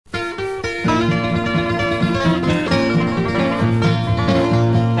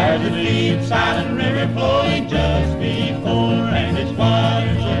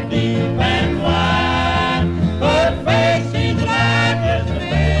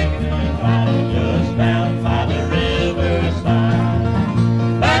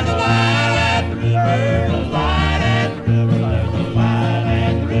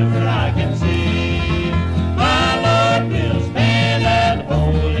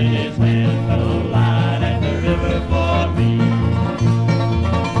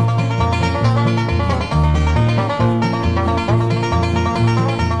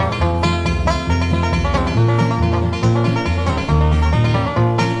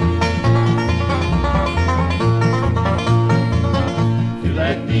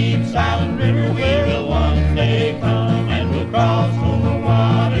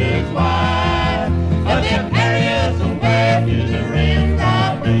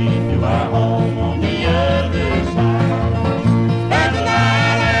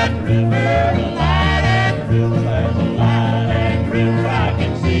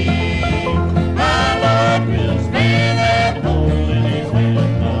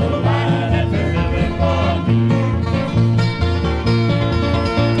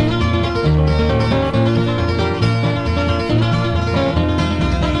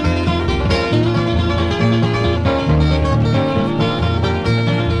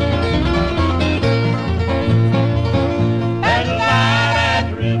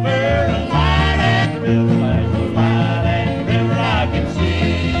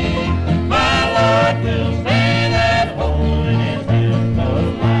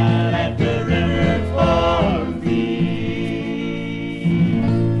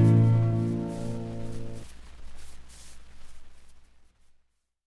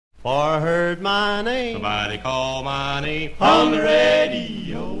name on the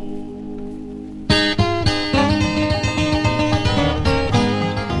radio.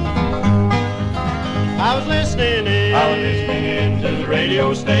 I was listening in to the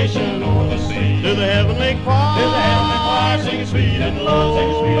radio station over the sea, to the heavenly choir, singing sweet and low,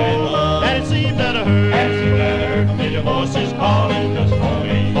 and it seemed that I heard familiar voices calling just for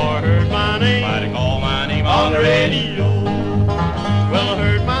me. For I heard my name, might I call my name on the radio. Well, I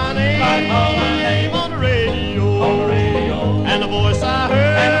heard my name, might I call my name on the radio, and the voice I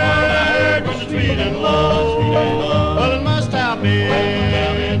heard was sweet and low. Well, it must have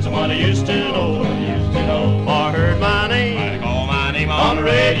been someone I used to know. For I heard my name, might I call my name on the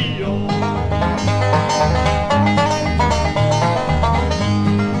radio.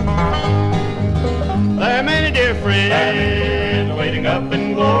 There are many dear friends waiting up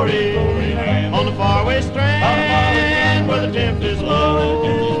in glory on the faraway strand where the temp is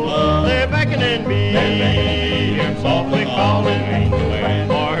low. They're beckoning me, hear them softly calling me.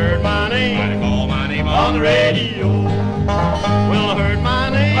 For I heard my name, might I call my name on the radio. Well, I heard my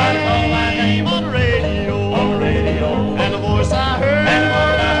name, might I call my name on the radio, and the voice I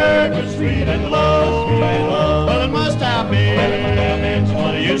heard was sweet and low. Well, it must have been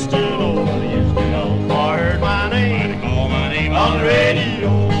someone I used to know. For I heard my name, might I call my name on the radio.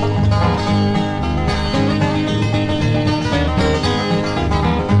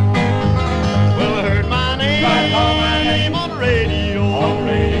 Well, I heard my name, might I call my name on the radio,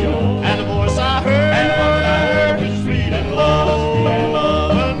 and the voice I heard was sweet and low.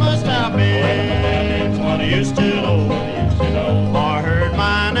 Well, it must have been someone I used to know. For I heard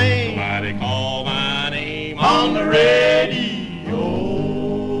my name, might I call my name on the radio.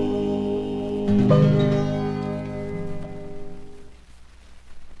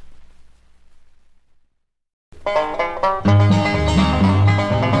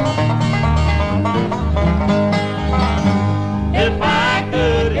 If I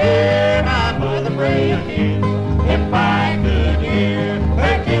could hear my mother pray again, if I could hear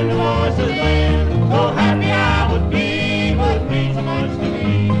her tender voices then, so happy I would mean so much to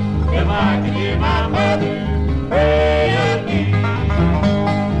me. If I could hear my mother pray again.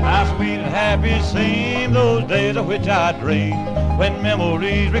 How sweet and happy seem those days of which I dreamed, when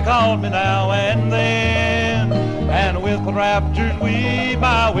memories recall me now and then, and with what raptures weep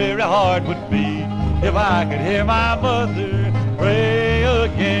my weary heart would beat if I could hear my mother pray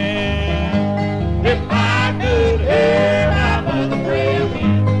again. If I could hear my mother pray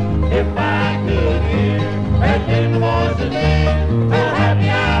again, if I could hear her tender voices then, how happy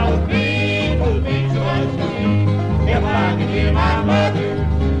I would mean so much to me. If I could hear my mother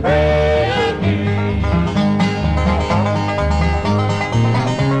pray again.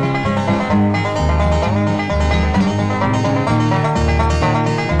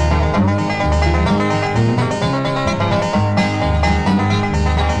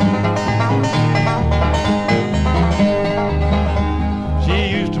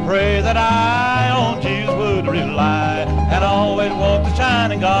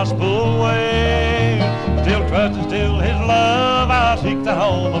 Gospel way, still trusting, still his love, I'll seek the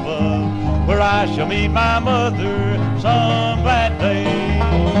home above, where I shall meet my mother some glad day.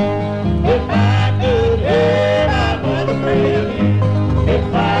 If I could hear my mother pray again,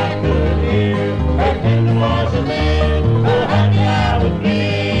 if I could hear her tender voices then, how happy I would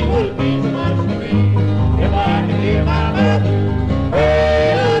be so much to me. If I could hear my mother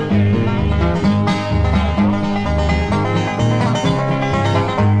pray again.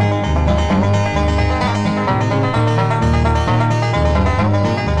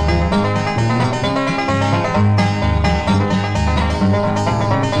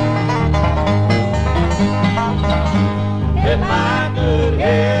 If I could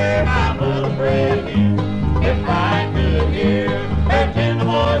hear my mother pray again, if I could hear her tender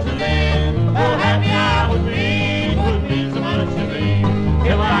voices then, how happy I would be so much to me.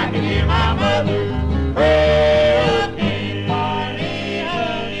 If I could hear my mother pray again,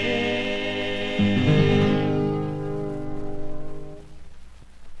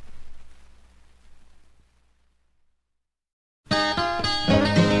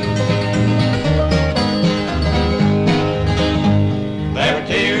 There were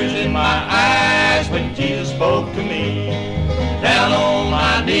tears in my eyes when Jesus spoke to me. Down on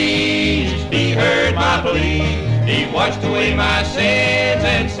my knees, he heard my plea. He washed away my sins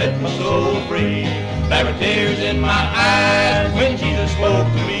and set my soul free. There were tears in my eyes when Jesus spoke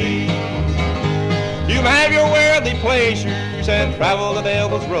to me. You have your worldly pleasures and travel the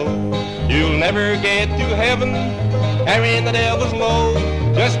devil's road. You'll never get to heaven, carrying the devil's load.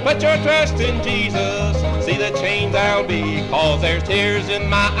 Just put your trust in Jesus, see the change there'll be, 'cause there's tears in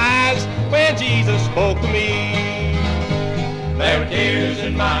my eyes when Jesus spoke to me. There were tears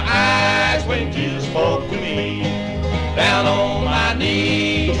in my eyes when Jesus spoke to me. Down on my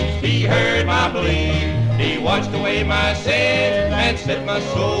knees, he heard my plea. He washed away my sins and set my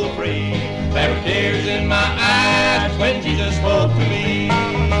soul free. There were tears in my eyes when Jesus spoke to me.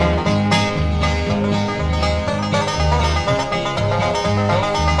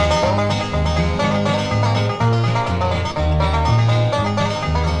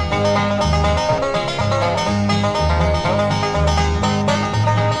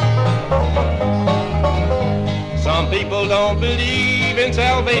 People don't believe in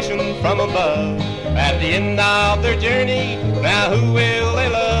salvation from above. At the end of their journey, now who will they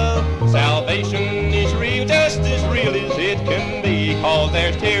love? Salvation is real, just as real as it can be, 'cause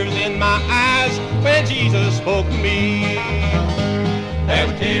there's tears in my eyes when Jesus spoke to me. There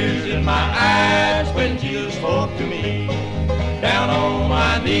were tears in my eyes when Jesus spoke to me. Down on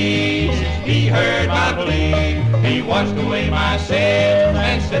my knees, he heard my plea. He washed away my sin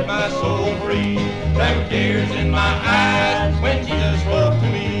and set my soul free. There were tears in my eyes when Jesus spoke to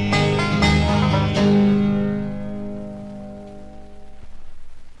me.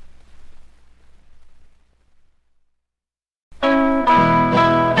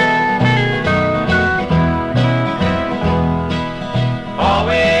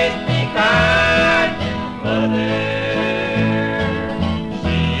 Always be kind to Mother.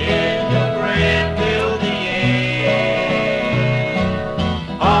 She is your friend till the end.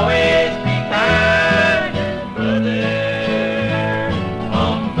 Always be kind to Mother.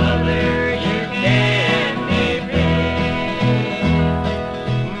 On Mother you can depend.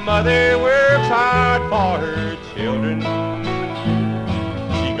 Mother works hard for her children.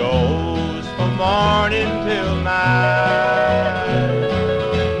 She goes from morning till night.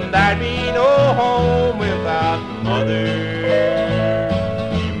 There'd be no home without Mother.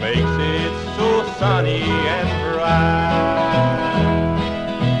 She makes it so sunny and bright.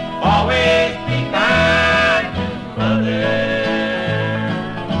 Always be kind to Mother.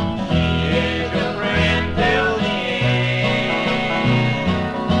 She is your friend till the end.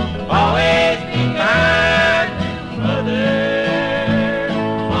 Always be kind to Mother.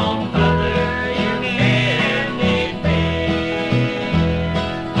 On Mother you can depend.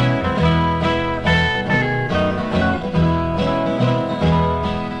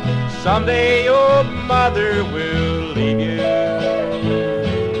 Someday your mother will leave you.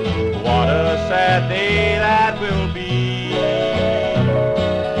 What a sad day that will be.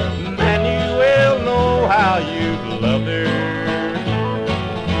 Then you will know how you've loved her.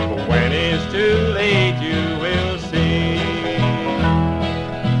 When it's too late you will see.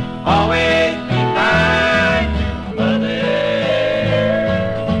 Always be kind to Mother.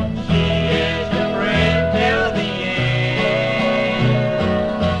 She is your friend till the end.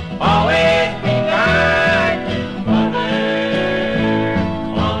 Always be kind to Mother.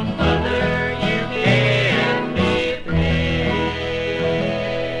 On Mother you can depend.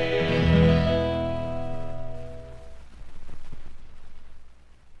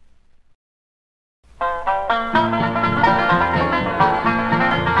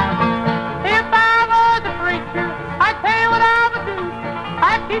 If I was a preacher, I'd tell you what I would do.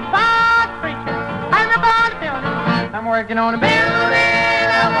 I'd keep on preaching. I'm about a building. I'm working on a building.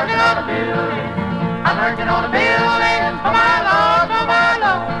 I'm working on a building. I'm working on a building for my Lord, for my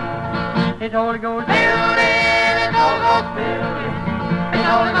Lord. It's Holy Ghost building. It's Holy Ghost building. It's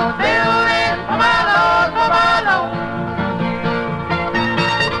Holy Ghost building for my Lord, for my Lord.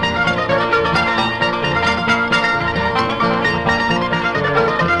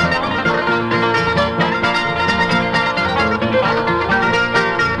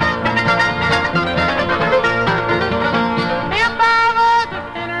 If I was a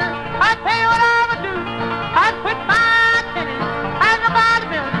sinner, I'd tell you what I would do. I'd quit my sinning and about a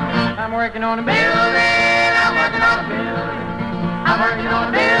building. I'm working on a building. I'm working on a building. I'm working on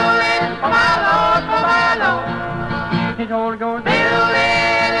a building for my Lord, for my Lord. It's Holy Ghost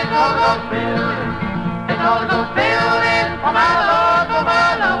building. It's Holy Ghost building. It's Holy Ghost building for my Lord, for my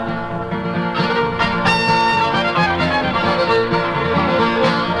Lord.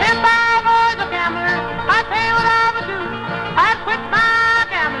 If I was a gambler, I'd tell you what I would do. I'd quit my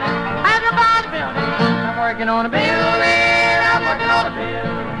gambling and about a building. I'm working on a building. I'm working on a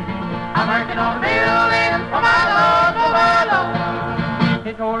building. I'm working on a building for my Lord, for my Lord.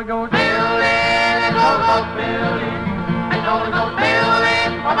 It's Holy Ghost building. It's Holy Ghost building. It's Holy Ghost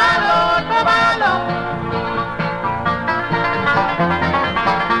building for my Lord, for my Lord.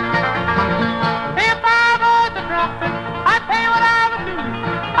 If I was a drunkard, I'd tell you what I would do.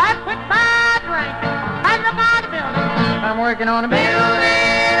 I'd quit my drinking and about a building. I'm working on a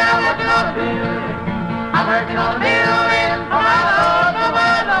building. I'm working on a building. I'm working on a building for my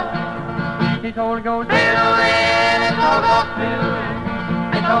his Holy Ghost. Building, his Holy Ghost building.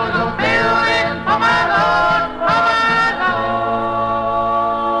 His Holy Ghost building for my Lord, for my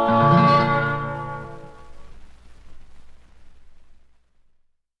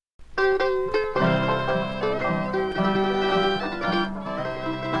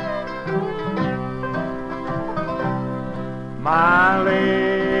My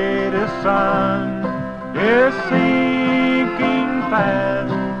latest son is sinking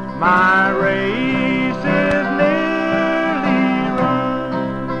fast. My race is nearly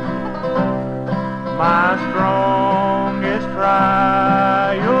run. My strongest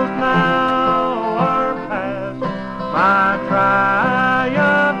trials now are past. My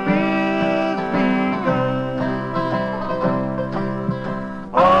triumph is begun.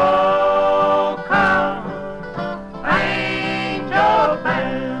 Oh, come, angel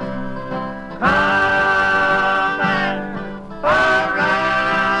band, come and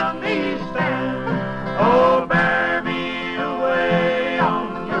around me stand. Oh, bear me away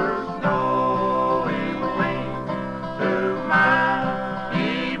on your snowy wings to my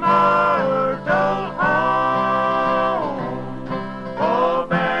immortal home. Oh,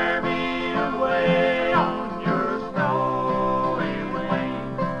 bear me away on your snowy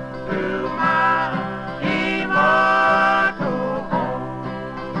wings to my immortal home.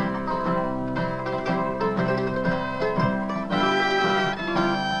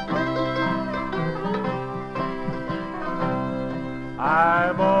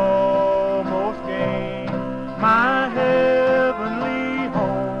 I've almost gained my heavenly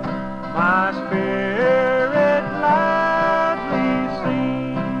home, my spirit loudly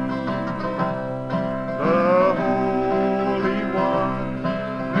sings. The Holy One,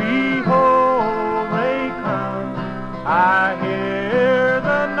 behold, they come. I hear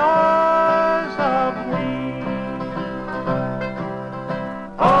the noise of wings.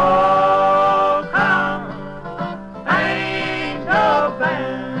 Oh, come, angel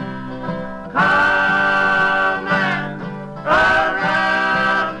band, come and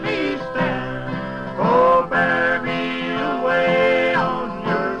around me stand. Oh, bear me away on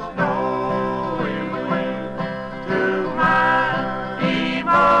your snowy wings to my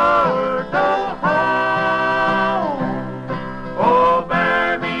immortal home. Oh,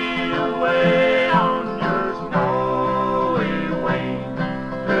 bear me away on your snowy wings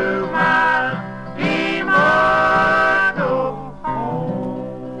to my immortal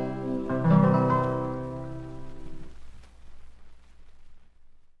home.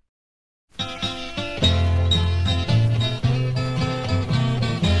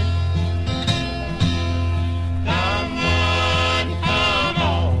 Come on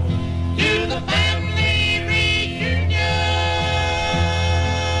to the family reunion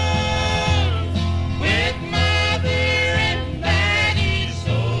with Mother and Daddy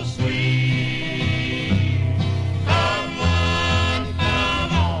so sweet. Come on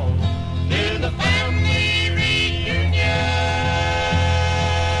to the family reunion.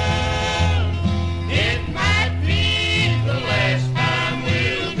 It might be the last time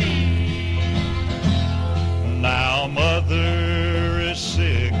we'll meet. Now Mother is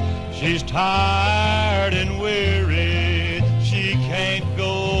sick, she's tired and weary. She can't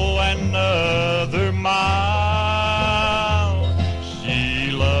go another mile.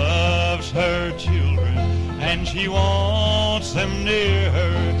 She loves her children and she wants them near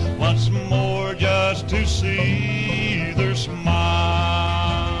her once more just to see their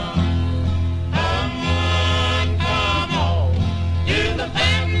smile. Come on to the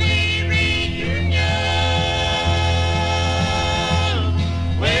family reunion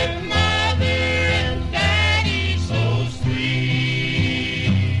with Mother and Daddy so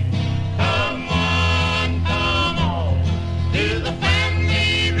sweet. Come on to the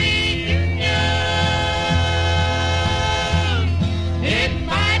family reunion. It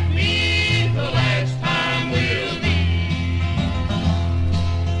might be the last time we'll meet.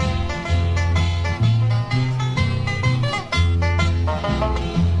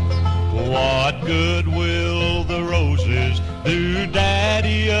 What good will the roses do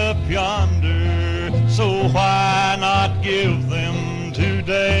Daddy up yonder? So why not give them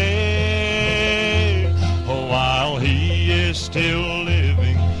today? While he is still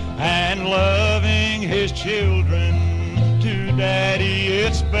living and loving his children, to Daddy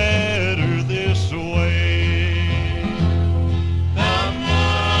it's better this way. Come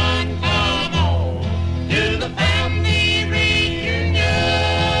on to the family reunion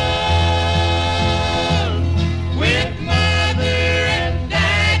with Mother and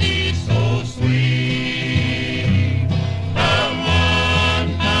Daddy so sweet. Come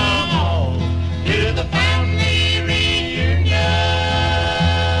on to the family reunion.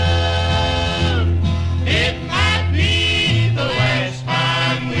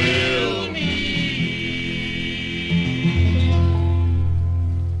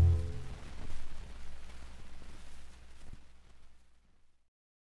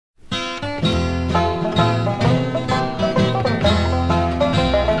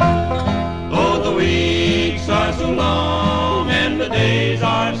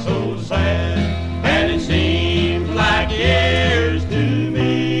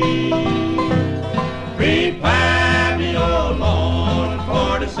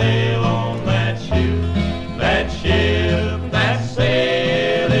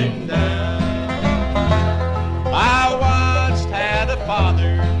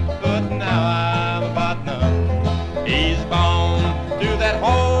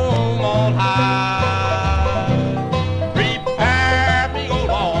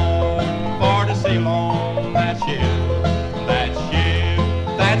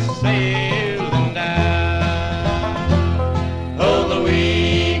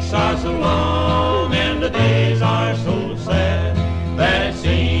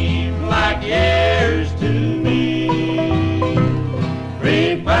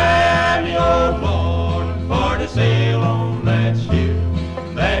 Prepare me, oh Lord, for to sail on that ship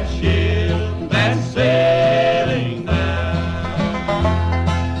that's sailing down.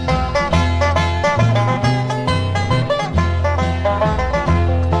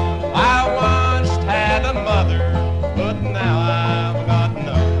 I once had a mother, but now I've got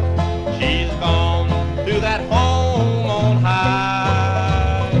none. She's gone to that home on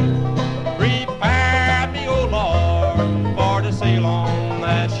high. Prepare me, oh Lord, for to sail on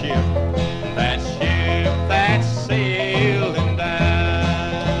that ship that's sailing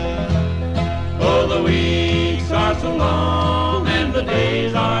down. Oh, the weeks are so long and the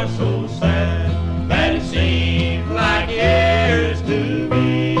days are so sad that it seems like years to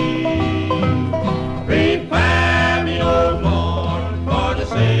me. Prepare me, oh Lord, for to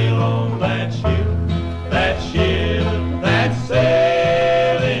sail on that ship that's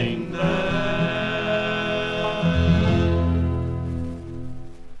sailing down.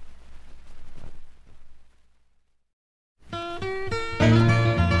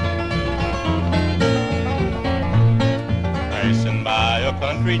 Passing by a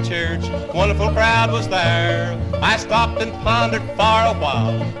country church, wonderful crowd was there. I stopped and pondered for a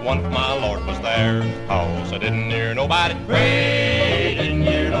while, wondered if my Lord was there. 'Cause I didn't hear nobody pray, didn't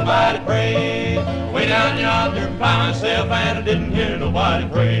hear nobody pray. Way down yonder by myself and I didn't hear nobody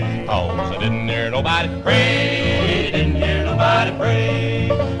pray. 'Cause I didn't hear nobody pray, didn't hear nobody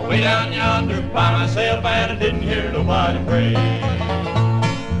pray. Way down yonder by myself and I didn't hear nobody pray.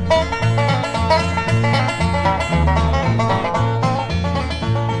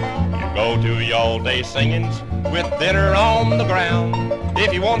 Go to your all-day singings with dinner on the ground.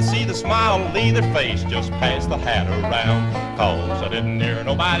 If you want to see the smile leave their face, just pass the hat around. 'Cause I didn't hear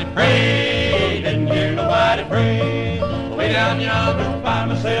nobody pray, didn't hear nobody pray. Way down yonder by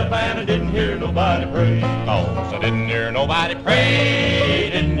myself and I didn't hear nobody pray. 'Cause I didn't hear nobody pray,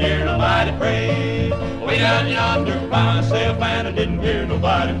 didn't hear nobody pray. Way down yonder by myself and I didn't hear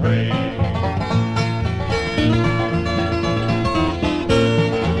nobody pray.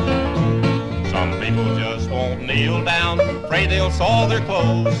 Some people just won't kneel down, pray they'll soil their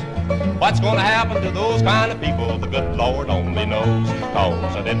clothes. What's gonna happen to those kind of people, the good Lord only knows.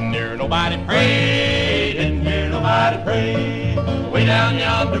 'Cause I didn't hear nobody pray, didn't hear nobody pray. Way down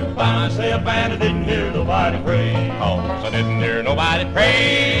yonder by myself and I didn't hear nobody pray. 'Cause I didn't hear nobody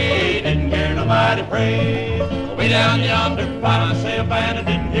pray, didn't hear nobody pray. Way down yonder by myself and I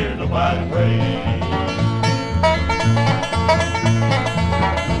didn't hear nobody pray.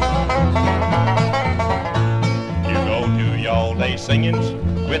 All-day singings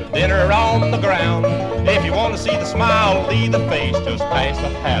with dinner on the ground. If you want to see the smile leave the face, just pass the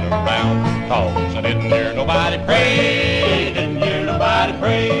hat around. 'Cause I didn't hear nobody pray, didn't hear nobody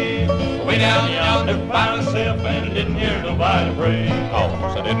pray. Way down yonder by myself and I didn't hear nobody pray.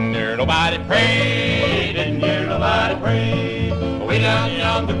 'Cause I didn't hear nobody pray, didn't hear nobody pray. Way down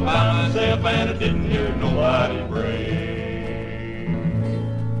yonder by myself and I didn't hear nobody pray.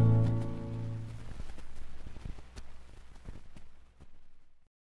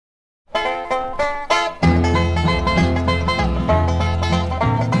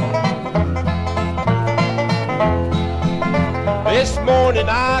 This morning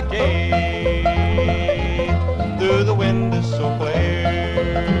I came through the window so clear,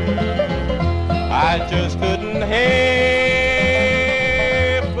 I just couldn't help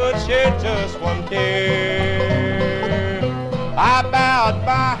but shed just one tear. I bowed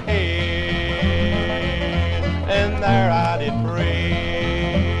my head and there I did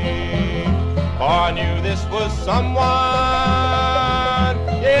pray, for I knew this was someone,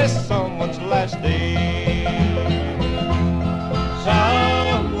 yes, someone's last day.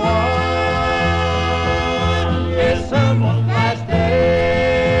 Someone, yes, someone's last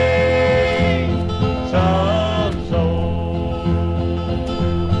day. Some soul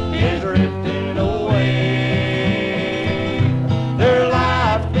is drifting away. Their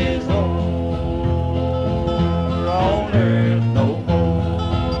life is over on earth no more.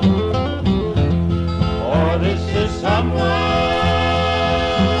 For this is someone,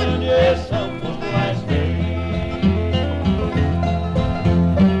 yes, someone's last day.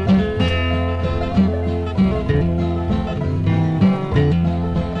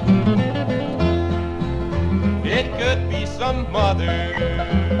 Some mother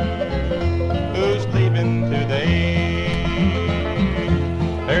who's leaving today,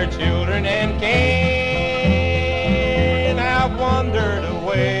 her children and kin have wandered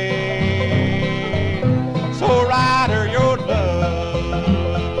away. So write her your love,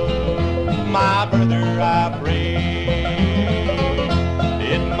 my brother, I pray.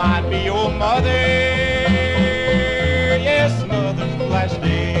 It might be your mother, yes, mother's last last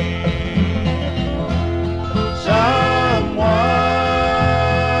day. Someone,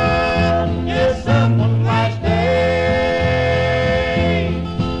 yes, someone last day.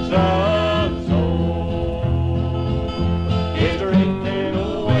 Some soul is drifting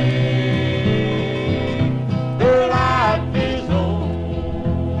away. Their life is over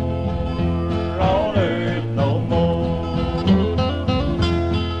on earth no more.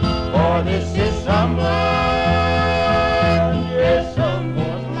 For this is someone, yes,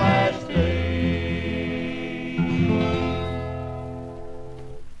 someone's last day.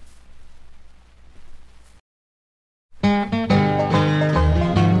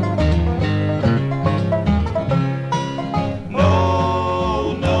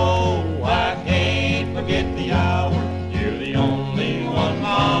 No, no, I can't forget the hour. You're the only one,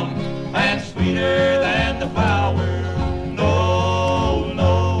 Mom, and sweeter than the flower. No,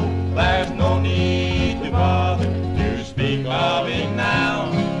 no, there's no need to bother to speak of it now.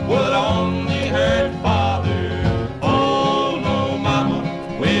 Would only hurt Father. Oh, no, Mama,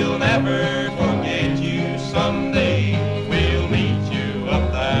 we'll never forget you. Someday we'll meet you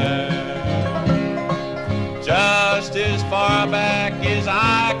up there. Just as far back as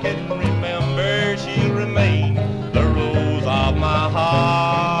I can remember, she'll remain the rose of my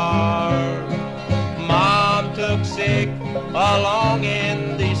heart. Mom took sick along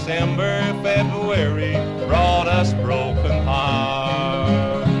in December, February brought us broken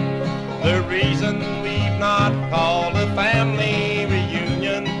heart. The reason we've not called a family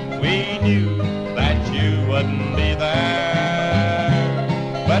reunion, we knew that you wouldn't be there.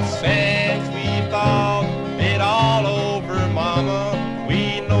 But since we've thought it all over, Mama,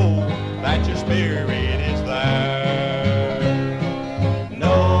 we know that your spirit is there.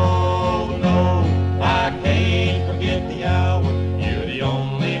 No, no, I can't forget the hour. You're the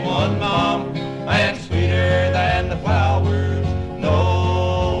only one, Mom, and sweeter than the flowers.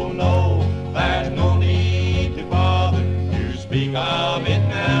 No, no, there's no need to bother to speak of it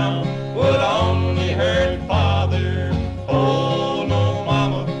now. Would only hurt Father. Oh, no,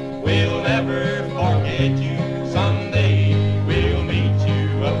 Mama, we'll never forget you. Someday we'll meet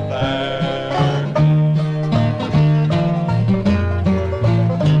you up there.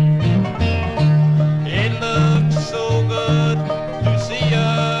 It looks so good to see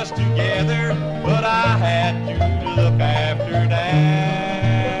us together, but I had to look after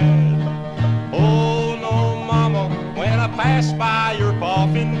Dad. Oh, no, Mama, when I passed by your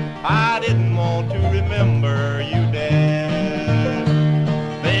coffin, I didn't want to remember you dead.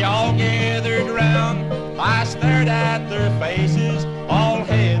 They all gathered round, I stared at their faces, all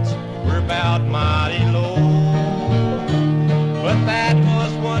heads were bowed mighty low. But that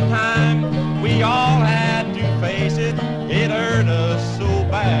was one time we all had to face it, it hurt us so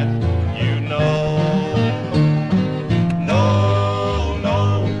bad, you know. No,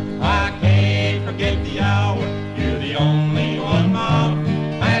 no, I can't forget the hour. You're the only one, Mom,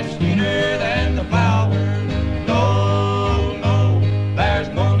 and sweeter than the flowers. No, no, there's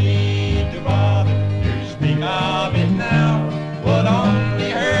no need to bother to speak of it now. Would only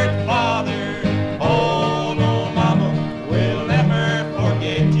hurt Father. Oh, no, Mama, we'll never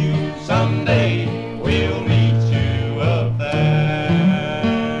forget you. Someday we'll meet you up there.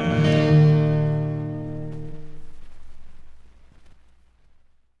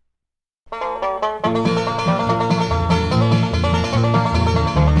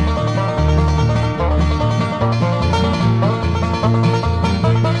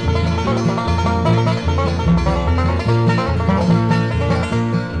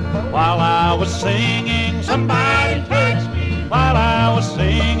 While I was singing, somebody touched me. While I was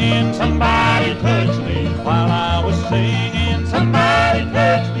singing, somebody touched me. While I was singing, somebody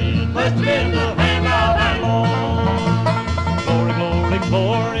touched me. Must have been the hand of our Lord. Glory, glory,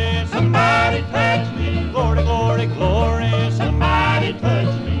 glory, somebody touched me. Glory, glory, glory, somebody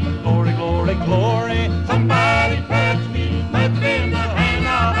touched me. Glory, glory, glory, somebody touched me. Must have been the hand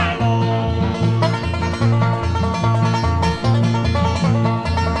of our Lord.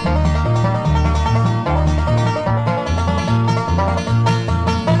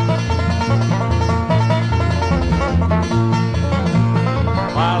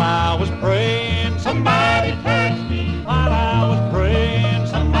 While I was praying, somebody touched me. While I was praying,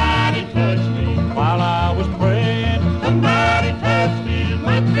 somebody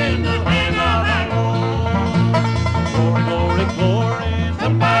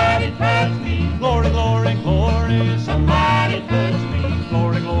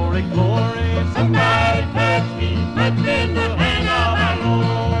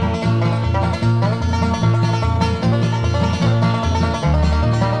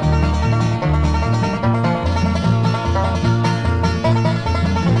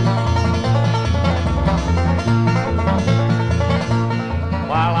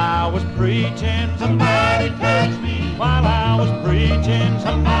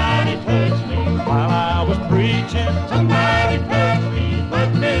somebody touched me. While I was preaching, Somebody touched me, put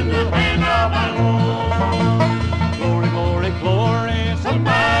me in the hand of my Lord. glory, glory, glory.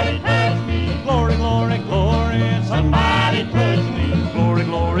 Somebody touched me, Glory, glory, glory. somebody touched me. Glory,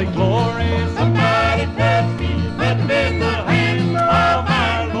 glory, glory. Somebody touched me, put me in the hand of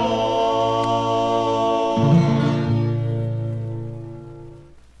my Lord.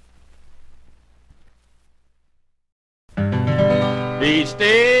 Each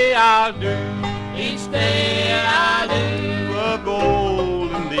day I'll do Each day I do a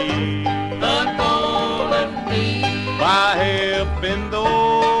golden deed the golden deed by helping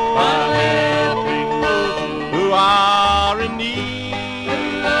those by helping those who are in need.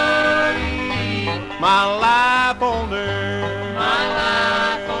 My life on earth, my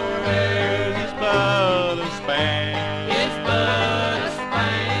life on earth is but a span, is but a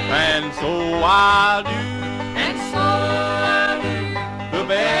span, and so I'll do and so I do the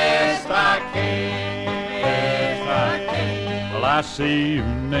best I can. best I can. Well, I see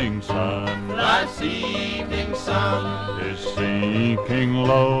evening sun Life's evening sun is sinking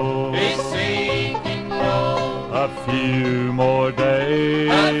low. is sinking low. A few more days,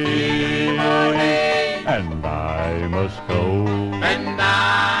 A few more days, and I must go and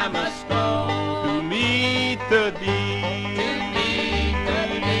I must go to meet the to deed meet the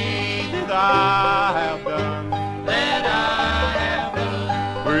need that I have done, that I have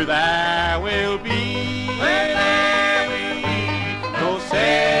done. where there will be Where there will be no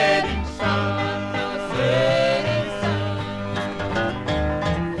setting sun. no setting sun.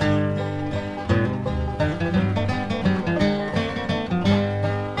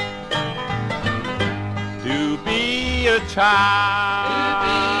 To be a child, To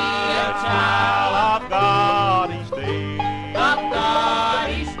be a child of God each day, of God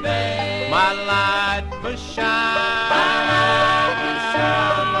each day. my light must shine, My light must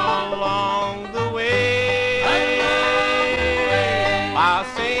shine along the way. along the way. I'll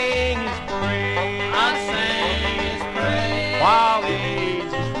sing His praise, I'll sing His praise while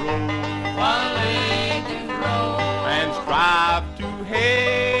ages roll, while ages roll, and strive to help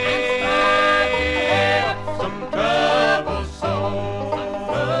some troubled soul.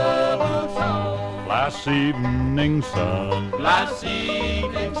 Last evening sun Life's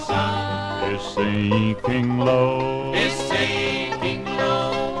evening sun is sinking low. is sinking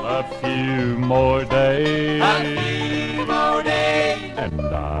low. A few more days, A few more days, and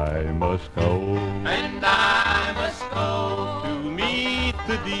I must go and I must go to meet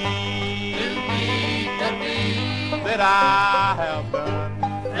the to deed meet the need that I have done,